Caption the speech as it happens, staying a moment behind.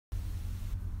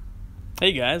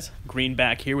Hey guys, Green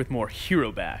back here with more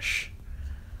Hero Bash.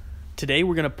 Today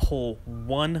we're going to pull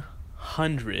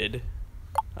 100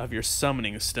 of your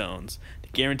summoning stones to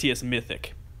guarantee us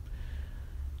Mythic.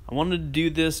 I wanted to do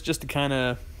this just to kind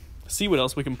of see what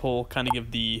else we can pull, kind of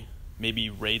give the maybe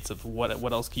rates of what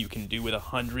else you can do with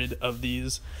 100 of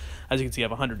these. As you can see, I have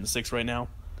 106 right now.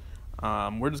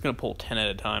 We're just going to pull 10 at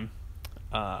a time.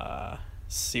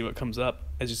 See what comes up.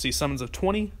 As you see, summons of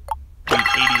 20, need 80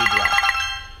 to drop.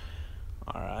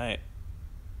 Alright.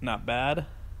 Not bad.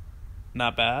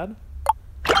 Not bad.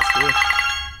 Let's do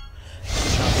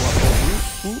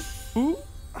it. Ooh.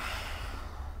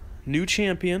 New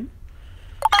champion.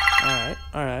 Alright,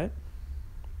 alright.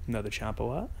 Another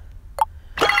Champawat.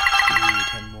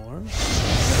 10 more.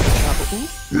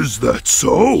 Is that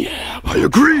so? Yeah, I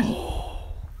agree.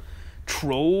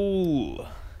 Troll.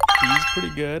 He's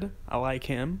pretty good. I like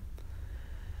him.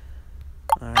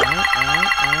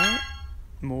 Alright.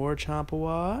 More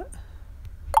Champawat.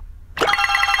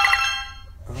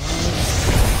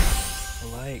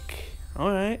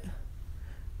 Alright.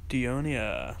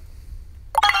 Dionia.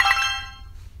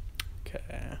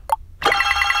 Okay.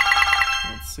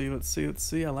 Let's see.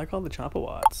 I like all the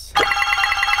Champawats.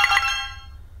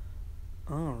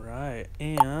 Alright.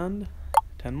 And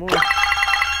 10 more. I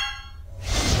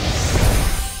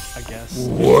guess.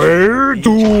 Where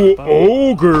do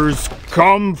ogres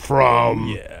come from?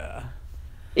 Yeah.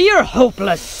 You're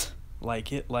hopeless.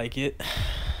 Like it.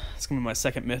 It's gonna be my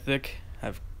second mythic. I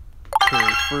have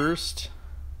Curry first.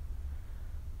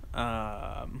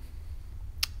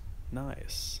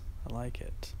 Nice. I like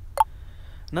it.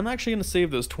 And I'm actually gonna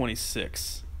save those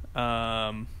 26.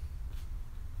 Since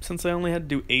I only had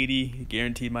to do 80,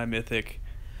 guaranteed my mythic.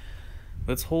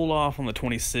 Let's hold off on the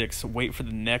 26. Wait for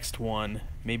the next one.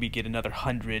 Maybe get another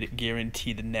 100.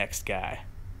 Guarantee the next guy.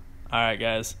 All right,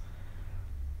 guys.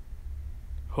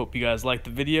 Hope you guys liked the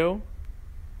video.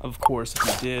 Of course, if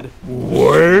you did,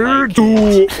 where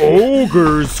do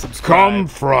ogres come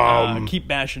from? Keep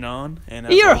bashing on, and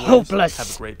You're always, hopeless. Have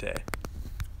a great day.